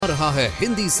रहा है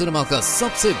हिंदी सिनेमा का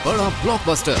सबसे बड़ा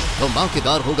ब्लॉकबस्टर।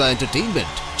 धमाकेदार होगा एंटरटेनमेंट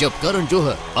जब करण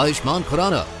जौहर, आयुष्मान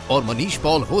खुराना और मनीष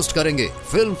पॉल होस्ट करेंगे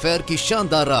फिल्म फेयर की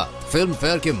शानदार रात। फिल्म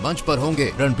फेयर के मंच पर होंगे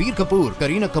रणबीर कपूर,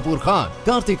 करीना कपूर खान,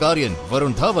 कार्तिक आर्यन,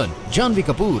 वरुण धवन, जानवी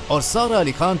कपूर और सारा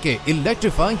अली खान के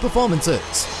इलेक्ट्रीफाइंग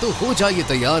परफॉर्मेंसेस। तो हो जाइए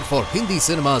तैयार for Hindi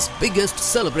cinema's biggest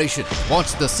celebration.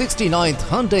 Watch the 69th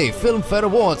Hyundai Film Fair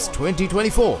Awards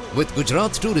 2024 with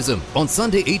Gujarat Tourism on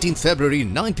Sunday 18th February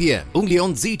 9 p.m. only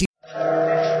on ZT.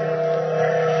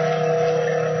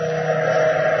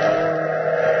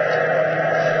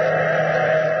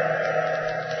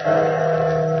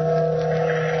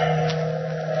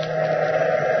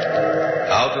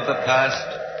 Out of the past,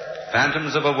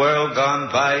 phantoms of a world gone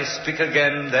by speak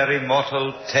again their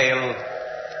immortal tale,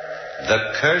 The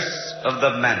Curse of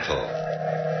the Mantle.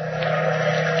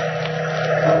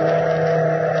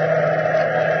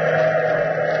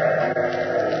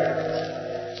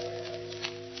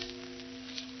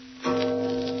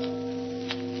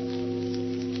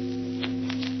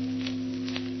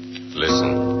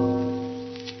 Listen.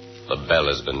 The bell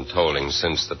has been tolling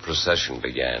since the procession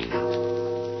began.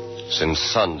 Since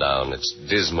sundown, its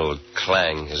dismal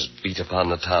clang has beat upon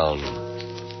the town,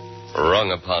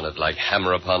 rung upon it like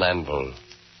hammer upon anvil,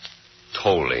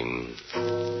 tolling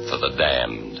for the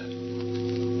damned.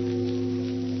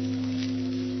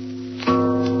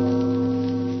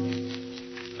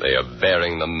 They are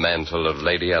bearing the mantle of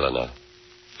Lady Eleanor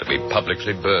to be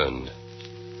publicly burned.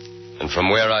 And from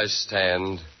where I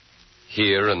stand,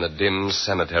 here in the dim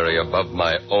cemetery above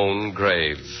my own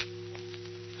grave,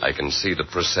 I can see the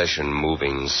procession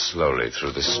moving slowly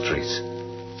through the street.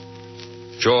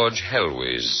 George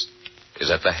Helwys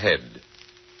is at the head.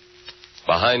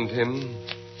 Behind him,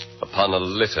 upon a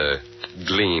litter,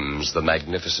 gleams the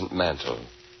magnificent mantle.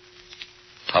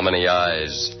 How many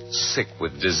eyes, sick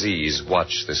with disease,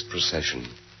 watch this procession?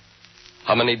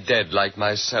 How many dead like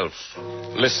myself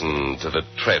listen to the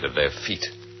tread of their feet?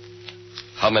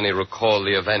 How many recall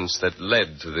the events that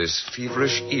led to this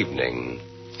feverish evening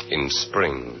in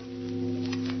spring?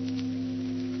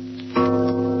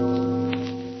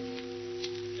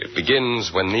 It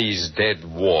begins when these dead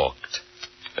walked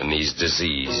and these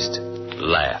diseased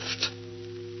laughed.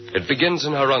 It begins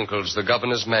in her uncle's, the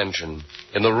governor's mansion,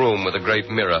 in the room with a great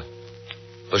mirror.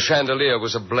 The chandelier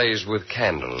was ablaze with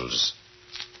candles,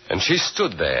 and she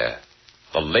stood there,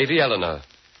 the Lady Eleanor,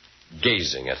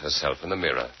 gazing at herself in the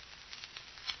mirror.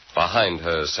 Behind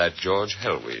her sat George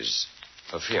Helwys,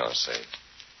 her fiancé.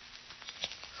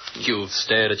 You've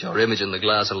stared at your image in the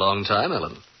glass a long time,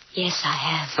 Ellen. Yes, I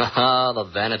have. Ha, the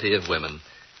vanity of women.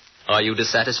 Are you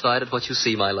dissatisfied at what you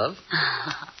see, my love?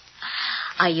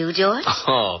 Are you, George?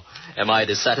 Oh, am I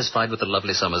dissatisfied with the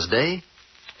lovely summer's day?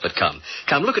 But come,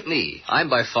 look at me. I'm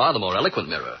by far the more eloquent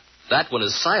mirror. That one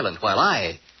is silent, while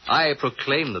I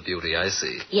proclaim the beauty I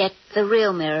see. Yet the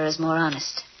real mirror is more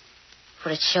honest, for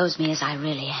it shows me as I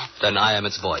really am. Then I am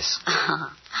its voice.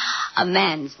 A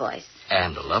man's voice.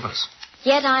 And a lover's.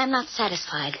 Yet I am not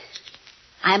satisfied.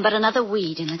 I am but another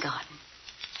weed in the garden.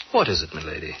 What is it,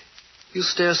 milady? You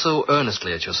stare so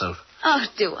earnestly at yourself. Oh,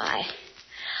 do I?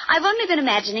 I've only been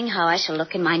imagining how I shall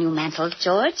look in my new mantle,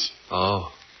 George.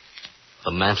 Oh,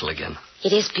 the mantle again.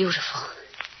 It is beautiful.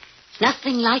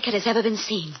 Nothing like it has ever been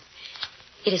seen.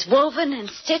 It is woven and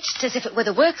stitched as if it were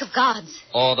the work of gods.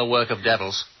 Or the work of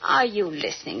devils. Are you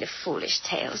listening to foolish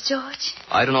tales, George?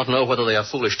 I do not know whether they are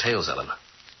foolish tales, Ellen.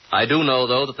 I do know,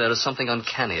 though, that there is something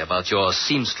uncanny about your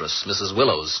seamstress, Mrs.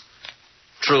 Willows.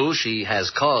 True, she has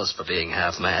cause for being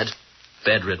half mad,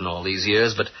 bedridden all these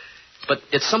years, but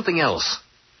it's something else.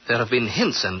 There have been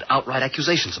hints and outright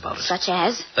accusations about it. Such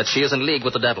as? That she is in league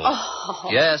with the devil. Oh.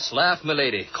 Yes, laugh,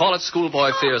 milady. Call it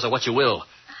schoolboy fears or what you will.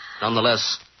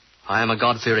 Nonetheless, I am a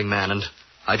God-fearing man, and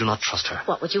I do not trust her.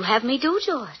 What would you have me do,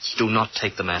 George? Do not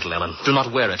take the mantle, Ellen. Do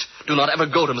not wear it. Do not ever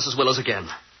go to Mrs. Willows again.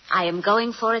 I am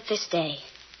going for it this day.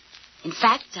 In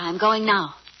fact, I am going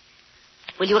now.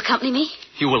 Will you accompany me?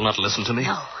 You will not listen to me?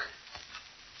 No.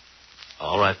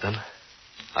 All right, then.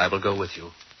 I will go with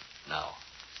you. Now.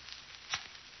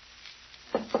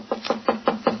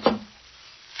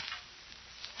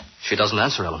 She doesn't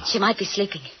answer, Ellen. She might be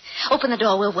sleeping. Open the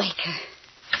door. We'll wake her.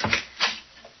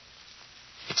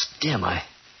 It's dim. I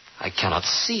cannot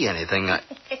see anything.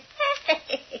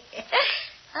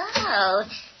 Oh,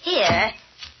 here.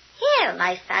 Here,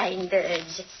 my fine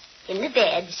birds. In the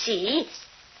bed, see?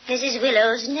 Mrs.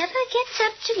 Willows never gets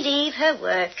up to leave her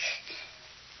work.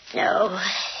 No,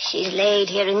 she's laid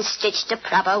here and stitched a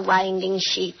proper winding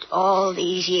sheet all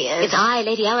these years. It's I,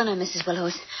 Lady Eleanor, Mrs.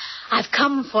 Willows. I've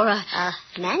come for a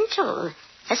mantle.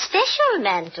 A special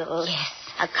mantle. Yes.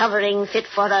 A covering fit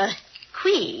for a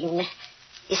queen.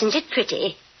 Isn't it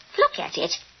pretty? Look at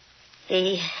it.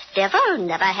 The devil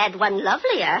never had one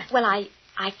lovelier. Well,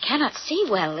 I cannot see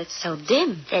well. It's so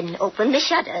dim. Then open the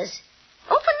shutters.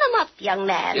 Open them up, young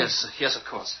man. Yes, of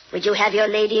course. Would you have your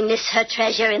lady miss her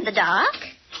treasure in the dark?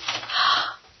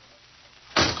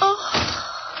 Oh,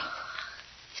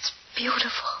 it's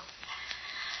beautiful.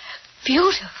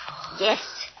 Beautiful. Yes.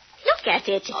 Look at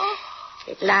it. Oh.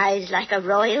 It lies like a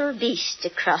royal beast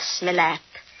across my lap.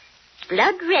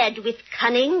 Blood red with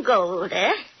cunning gold,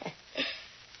 eh?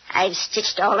 I've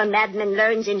stitched all a madman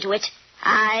learns into it.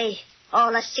 Aye,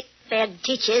 all a sick bed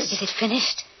teaches. Is it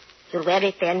finished? You'll wear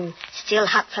it then, still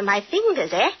hot from my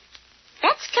fingers, eh?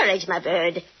 That's courage, my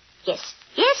bird. Yes,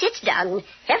 it's done.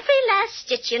 Every last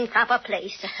stitch in proper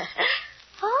place.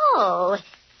 Oh,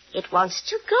 it wants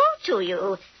to go to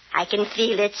you. I can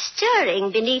feel it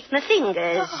stirring beneath my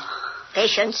fingers. Oh.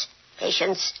 Patience.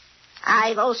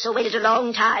 I've also waited a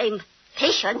long time.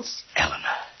 Patience. Ellen.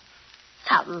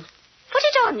 Come, put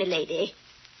it on, milady.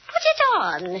 Put it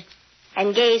on.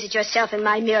 And gaze at yourself in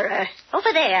my mirror.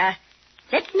 Over there.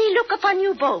 Let me look upon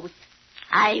you both.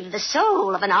 I've the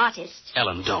soul of an artist.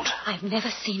 Ellen, don't. I've never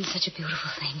seen such a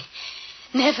beautiful thing.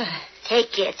 Never.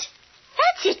 Take it.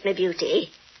 That's it, my beauty.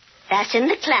 Fasten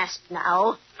the clasp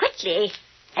now. Quickly.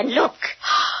 And look.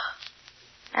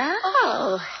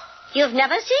 Oh. You've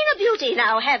never seen a beauty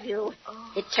now, have you?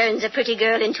 Oh. It turns a pretty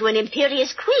girl into an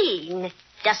imperious queen,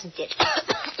 doesn't it?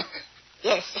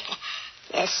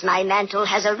 Yes, my mantle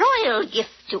has a royal gift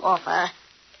to offer.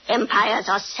 Empires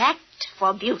are sacked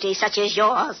for beauty such as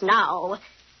yours now.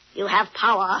 You have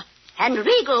power and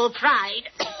regal pride.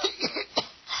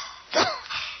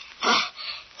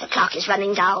 The clock is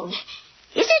running down.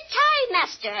 Is it time,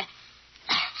 master?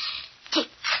 Tick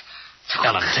tock.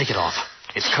 Ellen, take it off.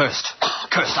 It's cursed.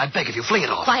 Cursed. I beg of you, fling it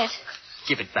off. Quiet.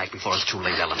 Give it back before it's too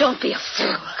late, Ellen. Don't be a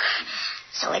fool.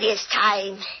 So it is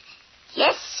time.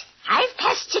 Yes, I've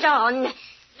passed it on.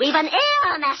 We've an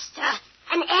heir, master.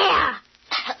 An heir.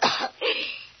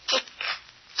 Tick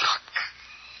tock.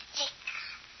 Tick.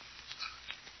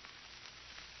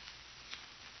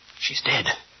 She's dead.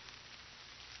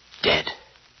 Dead.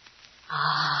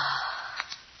 Ah.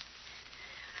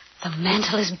 The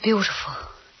mantle is beautiful.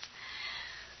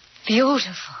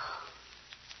 Beautiful.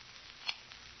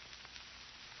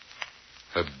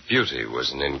 Her beauty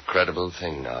was an incredible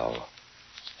thing now.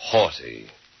 Haughty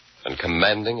and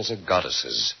commanding as a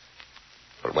goddess's.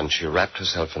 But when she wrapped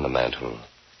herself in the mantle,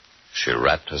 she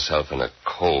wrapped herself in a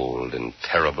cold and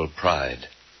terrible pride.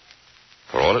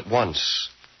 For all at once,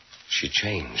 she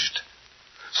changed.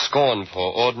 Scorn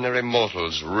for ordinary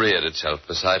mortals reared itself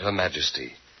beside her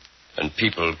majesty, and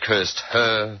people cursed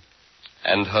her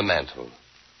and her mantle.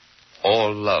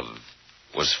 All love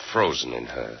was frozen in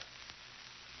her.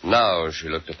 Now she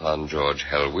looked upon George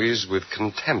Helwys with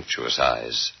contemptuous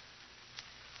eyes.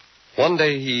 One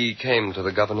day he came to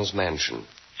the governor's mansion.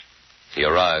 He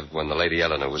arrived when the Lady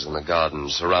Eleanor was in the garden,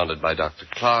 surrounded by Dr.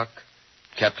 Clark,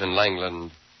 Captain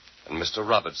Langland, and Mr.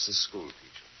 Roberts, the schoolteacher.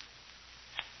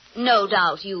 No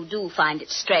doubt you do find it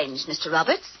strange, Mr.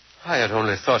 Roberts. I had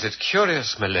only thought it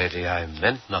curious, my lady. I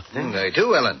meant nothing. I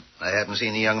do, Ellen. I haven't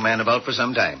seen a young man about for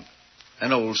some time.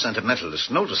 An old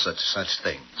sentimentalist noticed such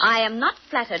things. I am not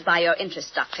flattered by your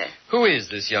interest, Doctor. Who is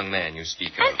this young man you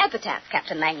speak of? An epitaph,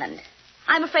 Captain Langland.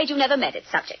 I'm afraid you never met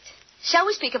its subject. Shall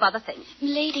we speak of other things?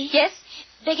 Milady. Yes?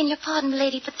 Begging your pardon,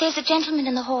 milady, but there's a gentleman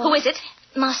in the hall. Who is it?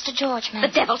 Master George, ma'am. The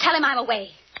devil. Tell him I'm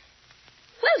away.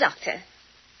 Well, Doctor,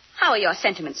 how are your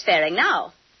sentiments faring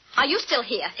now? Are you still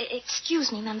here?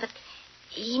 Excuse me, ma'am, but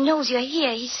he knows you're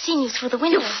here. He's seen you through the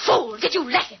window. You fool! Did you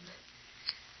let him?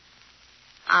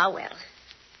 Ah, well.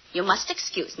 You must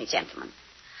excuse me, gentlemen.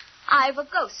 I've a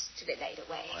ghost to be laid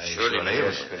away.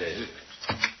 Surely.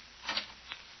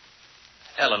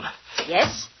 Ellen.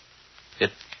 Yes?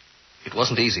 It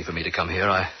wasn't easy for me to come here.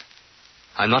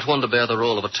 I'm not one to bear the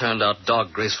role of a turned-out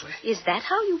dog gracefully. Is that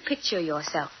how you picture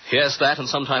yourself? Yes, that and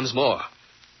sometimes more.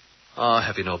 Oh,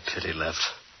 have you no pity left?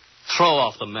 Throw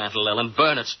off the mantle, Ellen.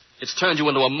 Burn it. It's turned you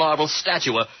into a marble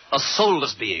statue, a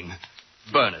soulless being.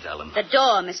 Burn it, Ellen. The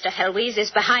door, Mr. Helwys,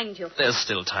 is behind you. There's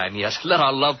still time yet. Let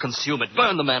our love consume it.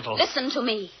 Burn the mantle. Listen to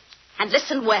me, and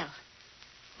listen well.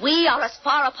 We are as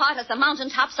far apart as the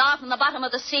mountaintops are from the bottom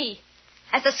of the sea,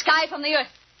 as the sky from the earth,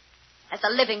 as the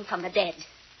living from the dead.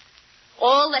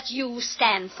 All that you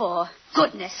stand for,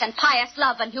 goodness and pious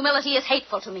love and humility, is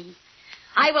hateful to me.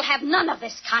 I will have none of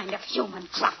this kind of human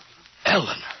groveling.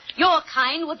 Ellen. Your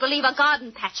kind would believe a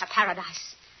garden patch a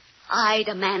paradise. I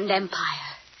demand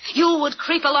empire. You would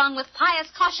creep along with pious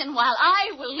caution while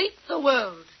I will leap the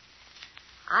world.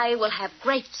 I will have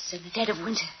grapes in the dead of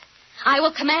winter. I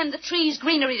will command the trees'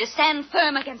 greenery to stand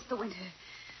firm against the winter.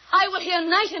 I will hear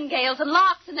nightingales and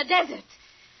larks in the desert.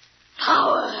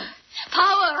 Power,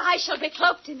 I shall be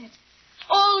cloaked in it.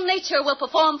 All nature will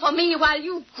perform for me while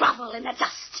you grovel in the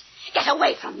dust. Get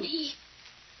away from me.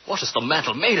 What is the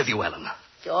mantle made of you, Ellen?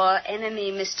 Your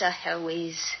enemy, Mr.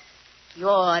 Helwys.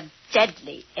 Your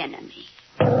deadly enemy.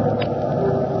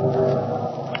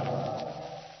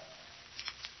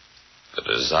 The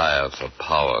desire for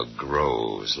power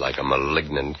grows like a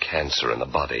malignant cancer in the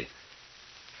body.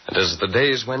 And as the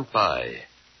days went by,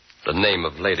 the name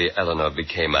of Lady Eleanor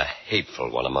became a hateful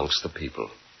one amongst the people.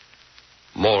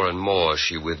 More and more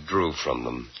she withdrew from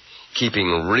them,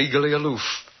 keeping regally aloof,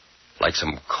 like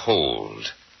some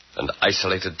cold and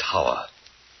isolated tower.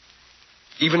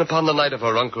 Even upon the night of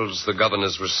her uncle's, the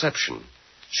governor's reception,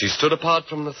 she stood apart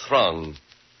from the throng,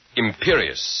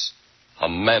 imperious, a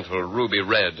mantle ruby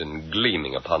red and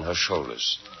gleaming upon her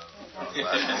shoulders.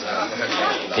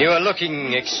 You are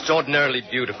looking extraordinarily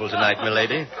beautiful tonight,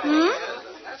 milady.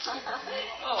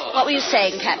 What were you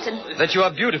saying, Captain? That you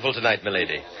are beautiful tonight,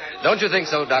 milady. Don't you think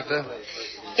so, Doctor?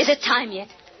 Is it time yet?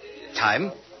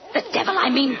 Time? The devil, I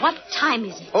mean, what time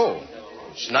is it? Oh,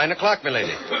 it's 9 o'clock,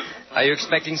 milady. Are you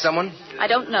expecting someone? I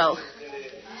don't know.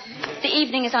 The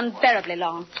evening is unbearably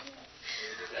long.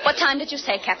 What time did you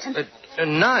say, Captain?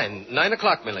 9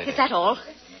 o'clock, milady. Is that all?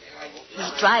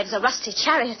 He drives a rusty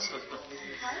chariot.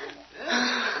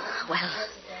 Well,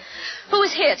 who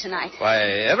is here tonight? Why,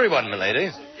 everyone,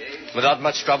 milady. Without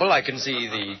much trouble, I can see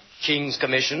the King's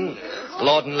Commission,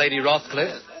 Lord and Lady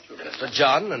Rothcliffe, Sir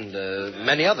John, and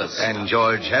many others. And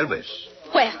George Helwys.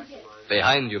 Where?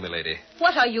 Behind you, milady.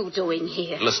 What are you doing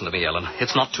here? Listen to me, Ellen.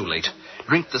 It's not too late.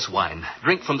 Drink this wine.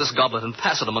 Drink from this goblet and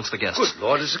pass it amongst the guests. Good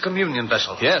Lord, it's a communion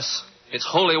vessel. Yes. It's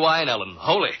holy wine, Ellen.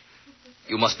 Holy.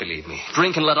 You must believe me.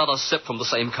 Drink and let others sip from the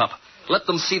same cup. Let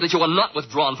them see that you are not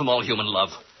withdrawn from all human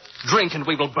love. Drink and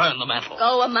we will burn the mantle.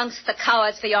 Go amongst the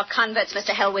cowards for your converts,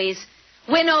 Mr. Helwys.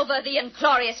 Win over the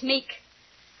inglorious meek.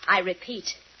 I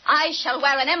repeat, I shall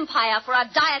wear an empire for a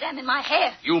diadem in my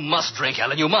hair. You must drink,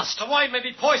 Ellen. You must. The wine may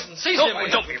be poisoned. Seize him.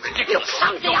 Don't be ridiculous. You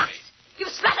clumsy ox. You've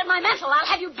splattered my mantle. I'll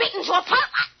have you beaten to a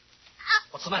pulp.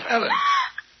 What's the matter? Ellen.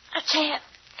 A chair.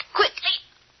 Quickly.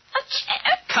 A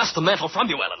chair. Cast the mantle from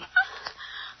you, Ellen.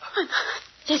 I'm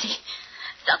dizzy.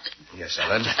 Doctor. Yes,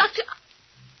 Ellen. Doctor.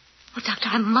 Oh, Doctor,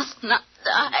 I must not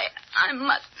die. I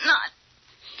must not.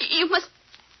 You must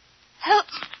help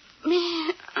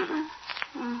me.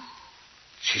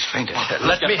 She's fainted.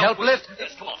 Let me help lift.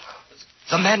 Yes, come on.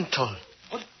 The mantle.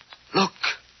 Look.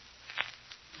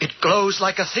 It glows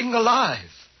like a thing alive.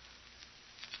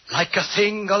 Like a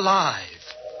thing alive.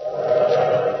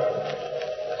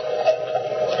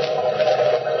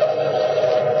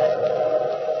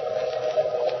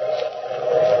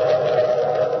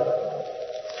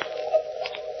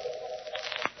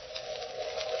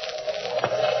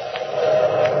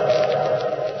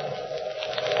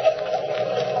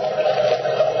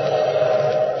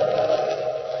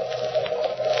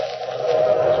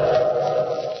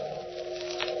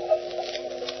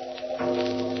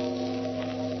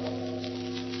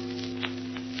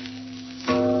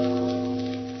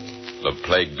 The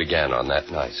plague began on that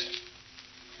night,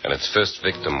 and its first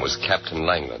victim was Captain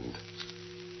Langland.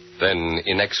 Then,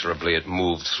 inexorably, it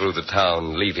moved through the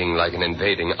town, leaving like an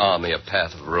invading army a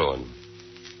path of ruin.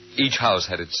 Each house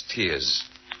had its tears,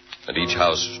 and each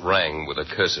house rang with the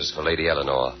curses for Lady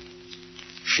Eleanor.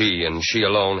 She and she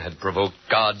alone had provoked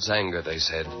God's anger, they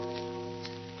said.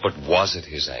 But was it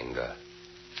his anger?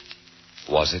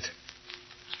 Was it?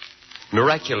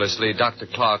 Miraculously, Dr.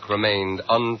 Clark remained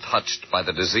untouched by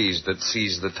the disease that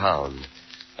seized the town,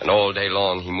 and all day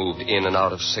long he moved in and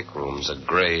out of sick rooms, a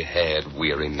gray-haired,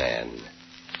 weary man.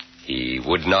 He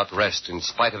would not rest in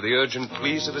spite of the urgent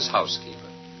pleas of his housekeeper.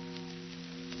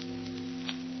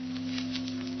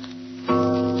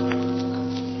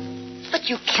 But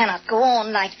you cannot go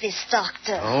on like this,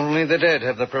 Doctor. Only the dead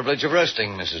have the privilege of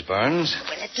resting, Mrs. Burns.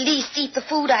 Well, at least eat the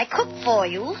food I cooked for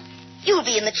you. You'll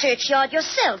be in the churchyard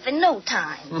yourself in no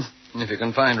time. If you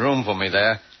can find room for me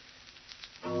there.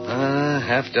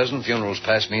 Half a dozen funerals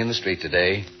passed me in the street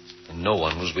today, and no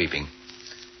one was weeping.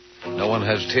 No one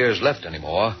has tears left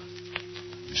anymore.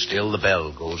 And still the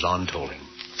bell goes on tolling.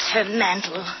 Her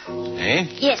mantle. Eh?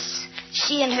 Yes,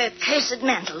 she and her cursed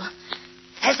mantle.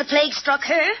 Has the plague struck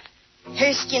her?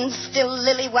 Her skin's still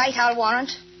lily white, I'll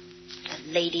warrant.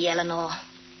 The Lady Eleanor.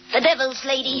 The devil's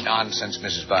lady. Nonsense,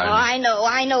 Mrs. Burns. Oh,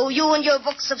 I know. You and your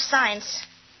books of science.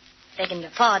 Begging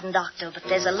your pardon, Doctor, but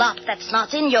there's a lot that's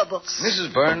not in your books.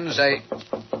 Mrs. Burns,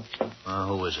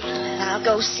 who is it? I'll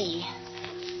go see.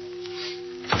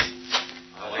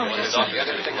 Oh,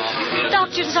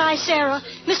 Doctor's eye, Sarah.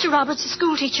 Mr. Roberts, the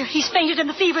schoolteacher. He's fainted and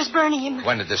the fever's burning him.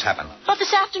 When did this happen? But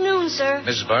this afternoon, sir.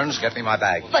 Mrs. Burns, get me my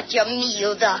bag. But your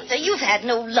meal, Doctor. You've had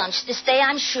no lunch this day,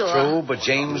 I'm sure. True, but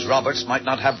James Roberts might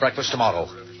not have breakfast tomorrow.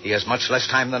 He has much less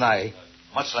time than I.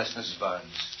 Much less, Mrs.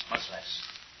 Burns. Much less.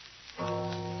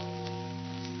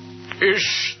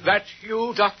 Is that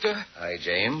you, Doctor? Hi,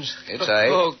 James. It's I.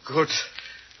 Oh, good.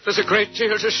 There's a great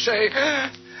deal to say.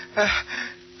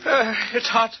 It's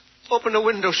hot. Open the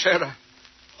window, Sarah.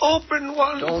 Open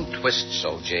one. Don't twist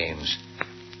so, James.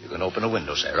 You can open a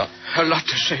window, Sarah. A lot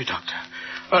to say, Doctor.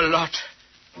 A lot.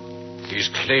 He's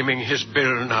claiming his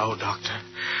bill now, Doctor.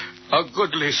 A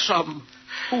goodly sum.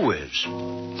 Who is?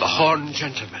 The Horn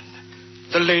gentleman.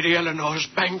 The Lady Eleanor's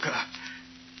banker.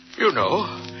 You know,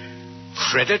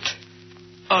 credit,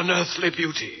 unearthly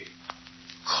beauty,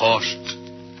 cost,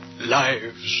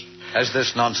 lives. Has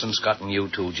this nonsense gotten you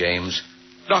too, James?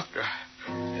 Doctor.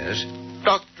 Yes?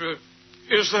 Doctor,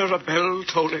 is there a bell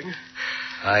tolling?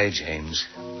 Hi, James.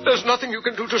 There's nothing you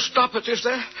can do to stop it, is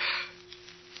there?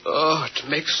 Oh, it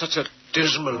makes such a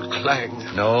dismal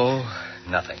clang. No,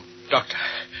 nothing.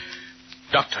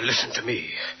 Doctor, listen to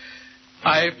me.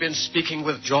 I've been speaking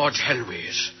with George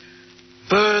Helwys.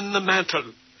 Burn the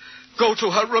mantle. Go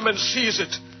to her room and seize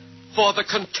it. For the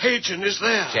contagion is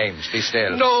there. James, be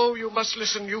still. No, you must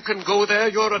listen. You can go there.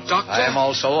 You're a doctor. I am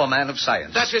also a man of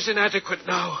science. That is inadequate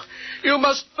now. You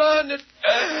must burn it.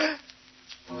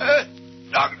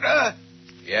 Doctor.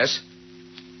 Yes?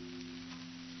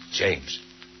 James.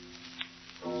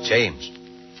 James.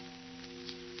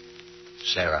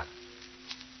 Sarah.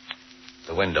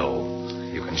 The window.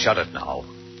 You can shut it now.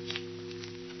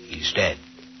 He's dead.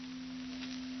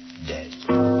 Dead.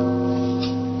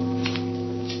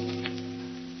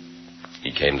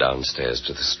 He came downstairs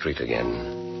to the street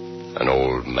again. An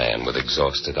old man with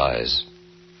exhausted eyes.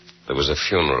 There was a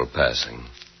funeral passing.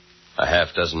 A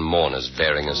half-dozen mourners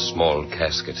bearing a small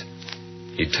casket.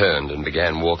 He turned and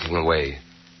began walking away.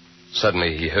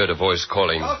 Suddenly he heard a voice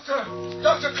calling...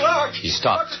 Dr. Clark! He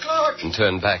stopped Dr. Clark! and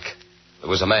turned back. There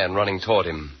was a man running toward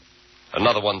him.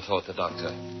 Another one, thought the doctor.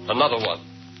 Another one.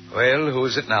 Well, who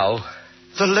is it now?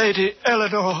 The Lady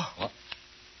Eleanor. What?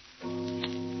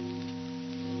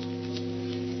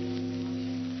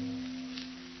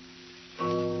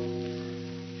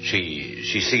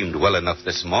 She seemed well enough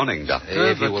this morning,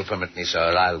 Doctor. If you will permit me, sir,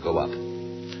 I'll go up.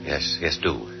 Yes,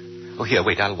 do. Oh, here,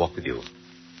 wait, I'll walk with you.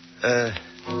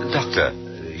 Doctor.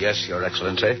 Yes, Your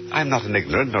Excellency? I'm not an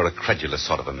ignorant nor a credulous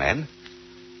sort of a man.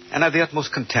 And I've the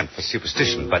utmost contempt for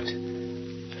superstition, but...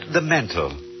 the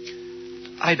mantle.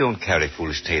 I don't carry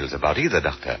foolish tales about either,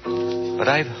 Doctor. But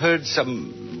I've heard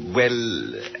some...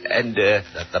 and...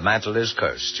 That the mantle is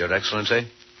cursed, Your Excellency?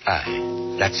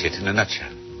 Aye, that's it in a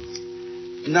nutshell.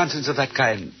 Nonsense of that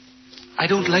kind. I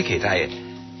don't like it. Hey,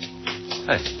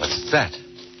 what's that?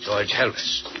 George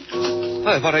Helwys.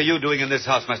 Why, what are you doing in this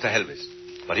house, Master Helwys?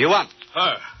 What do you want?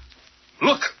 Her.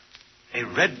 Look. A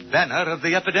red banner of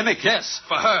the epidemic. Yes,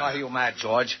 for her. Are you mad,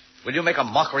 George? Will you make a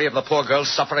mockery of the poor girl's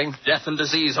suffering? Death and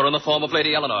disease are in the form of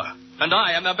Lady Eleanor. And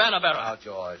I am their banner bearer. Now,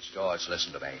 George,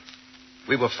 listen to me.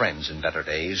 We were friends in better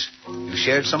days. You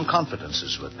shared some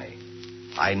confidences with me.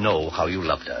 I know how you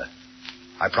loved her.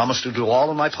 I promised to do all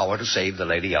in my power to save the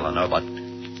Lady Eleanor,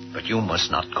 but you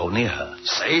must not go near her.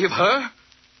 Save her?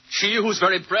 She whose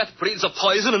very breath breathes a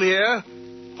poison in the air?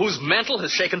 Whose mantle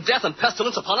has shaken death and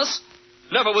pestilence upon us?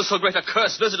 Never was so great a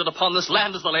curse visited upon this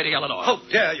land as the Lady Eleanor. How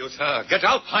dare you, sir? Get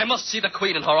out! I must see the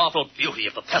Queen in her awful beauty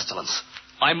of the pestilence.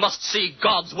 I must see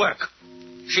God's work.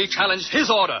 She challenged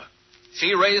his order.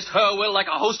 She raised her will like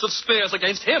a host of spears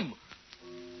against him.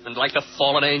 And like the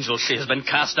fallen angel, she has been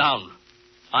cast down.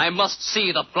 I must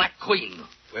see the Black Queen.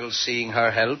 Will seeing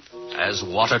her help? As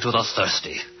water to the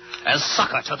thirsty. As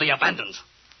succor to the abandoned.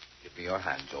 Give me your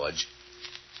hand, George.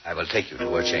 I will take you to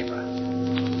her chamber.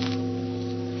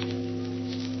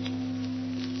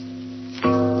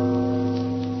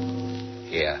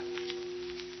 Here.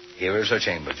 Here is her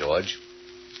chamber, George.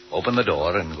 Open the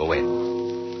door and go in.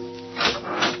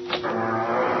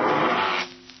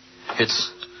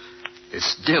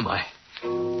 It's dim. I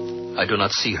do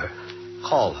not see her.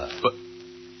 Call her. But...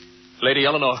 Lady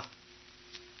Eleanor.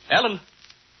 Ellen!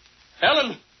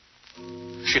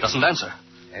 She doesn't answer.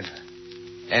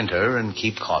 Enter and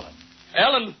keep calling.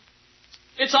 Ellen!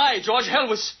 It's I, George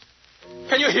Helwys.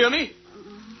 Can you hear me?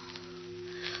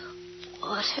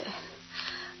 Water.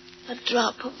 A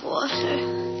drop of water.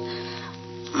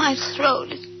 My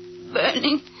throat is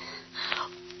burning.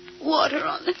 Water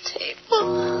on the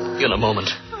table. In a moment.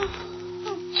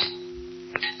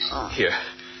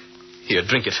 Here,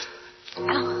 drink it.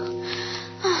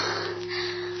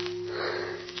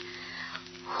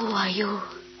 you?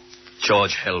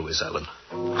 George Helwys, Ellen.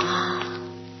 Ah,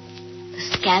 the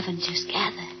scavengers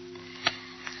gather.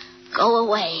 Go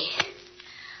away.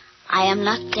 I am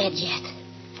not dead yet.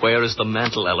 Where is the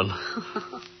mantle, Ellen?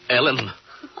 Ellen.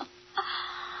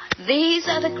 These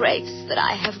are the grapes that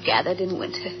I have gathered in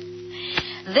winter.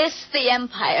 This the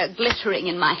empire glittering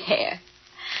in my hair.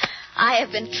 I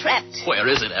have been trapped. Where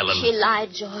is it, Ellen? She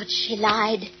lied, George. She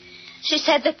lied. She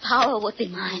said that power would be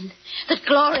mine, that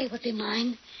glory would be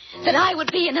mine, that I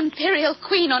would be an imperial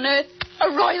queen on earth,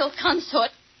 a royal consort,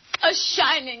 a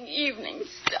shining evening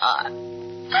star.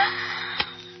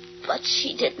 But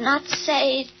she did not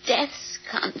say death's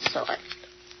consort.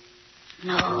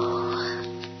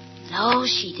 No,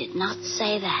 she did not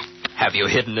say that. Have you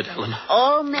hidden it, Ellen?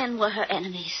 All men were her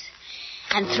enemies,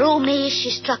 and through me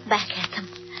she struck back at them.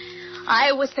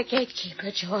 I was the gatekeeper,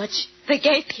 George. The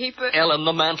gatekeeper. Ellen,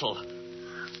 the mantle.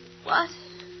 What?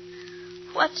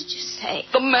 What did you say?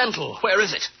 The mantle. Where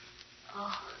is it?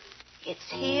 Oh, it's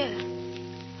here.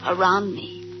 Around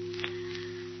me.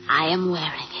 I am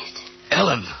wearing it.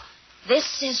 Ellen.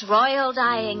 This is royal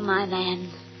dying, my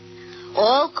man.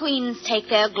 All queens take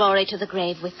their glory to the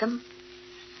grave with them.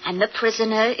 And the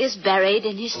prisoner is buried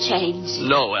in his chains.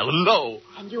 No, Ellen, no.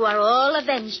 And you are all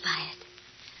avenged by it.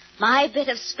 My bit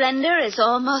of splendor is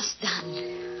almost done.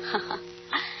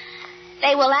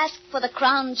 They will ask for the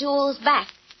crown jewels back,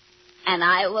 and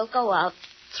I will go out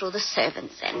through the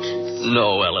servants' entrance.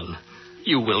 No, Ellen.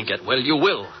 You will get well. You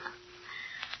will.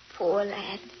 Poor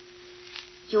lad.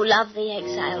 You love the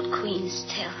exiled queen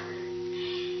still.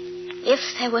 If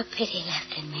there were pity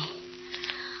left in me,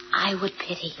 I would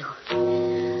pity you.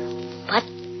 But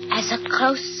as a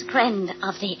close friend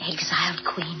of the exiled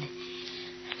queen,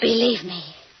 believe me,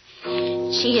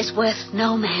 she is worth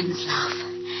no man's love.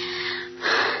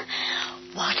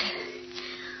 What?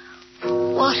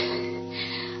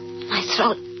 My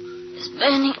throat is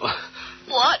burning.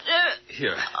 Water.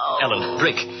 Here, Ellen,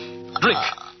 drink. Drink.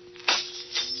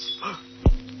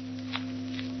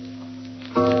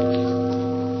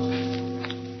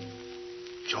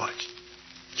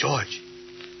 George.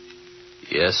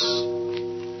 Yes,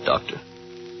 Doctor?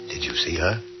 Did you see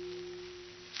her?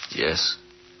 Yes,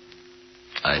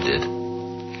 I did.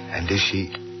 And is she...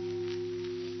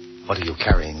 What are you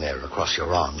carrying there across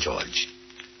your arm, George?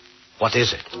 What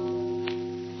is it?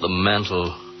 The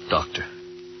mantle, Doctor.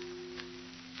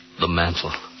 The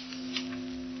mantle.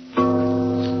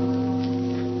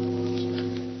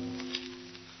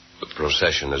 The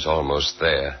procession is almost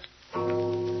there.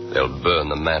 They'll burn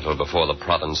the mantle before the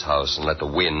province house and let the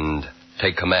wind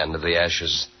take command of the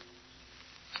ashes.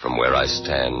 From where I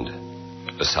stand,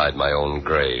 beside my own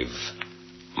grave,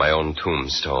 my own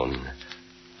tombstone,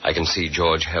 I can see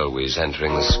George Helwys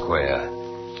entering the square.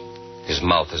 His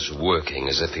mouth is working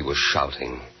as if he was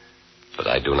shouting, but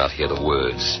I do not hear the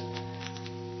words.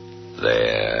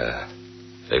 There.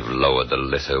 They've lowered the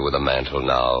litter with the mantle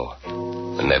now,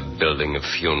 and they're building a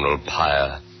funeral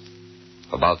pyre.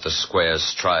 About the square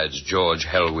strides George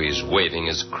Helwys, waving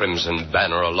his crimson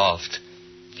banner aloft.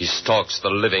 He stalks the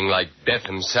living like death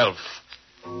himself.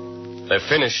 They're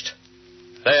finished.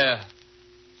 There.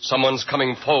 Someone's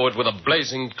coming forward with a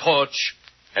blazing torch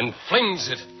and flings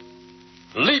it.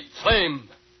 Leap, flame!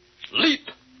 Leap!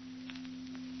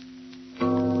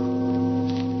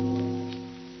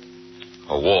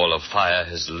 A wall of fire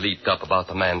has leaped up about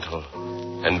the mantle,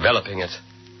 enveloping it.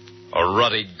 A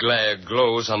ruddy glare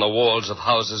glows on the walls of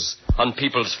houses, on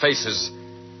people's faces,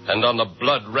 and on the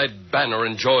blood-red banner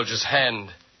in George's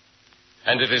hand.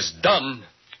 And it is done.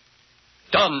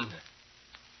 Done.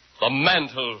 The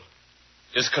mantle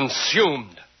is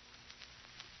consumed.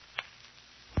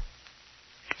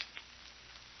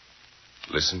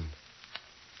 Listen.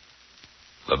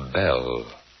 The bell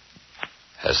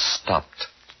has stopped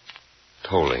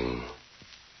tolling.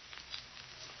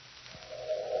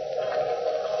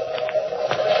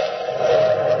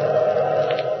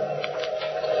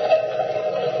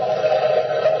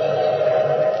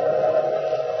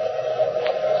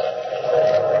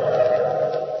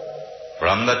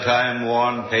 From the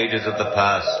time-worn pages of the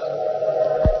past,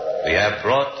 we have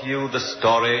brought you the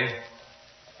story,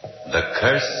 The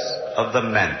Curse of the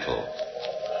Mantle.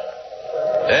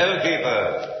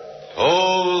 Bellkeeper,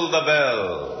 toll the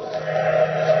bell.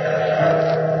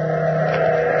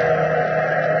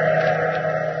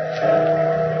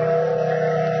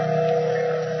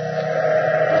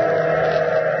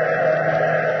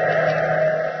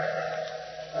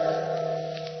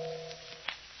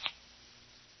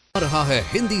 रहा है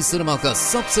Hindi cinema का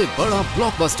सबसे बड़ा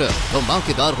blockbuster.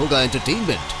 धमाकेदार होगा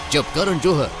entertainment जब करण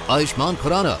जौहर, आयुष्मान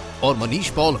खुराना और Manish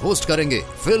Paul host करेंगे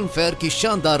फिल्म फेयर की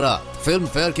शानदार रात। फिल्म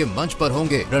फेयर के मंच पर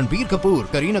होंगे रणबीर कपूर,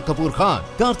 करीना कपूर खान,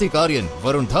 कार्तिक आर्यन,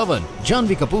 वरुण धवन,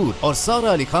 जानवी कपूर और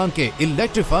सारा अली खान के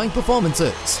इलेक्ट्रीफाइंग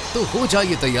परफॉर्मेंसेस। तो हो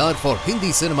जाइए तैयार for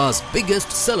Hindi cinema's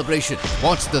biggest celebration.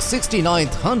 Watch the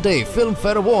 69th Hyundai Film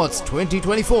Fair Awards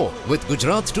 2024 with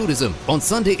Gujarat Tourism on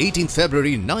Sunday 18th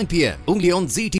February 9 p.m. only on ZT.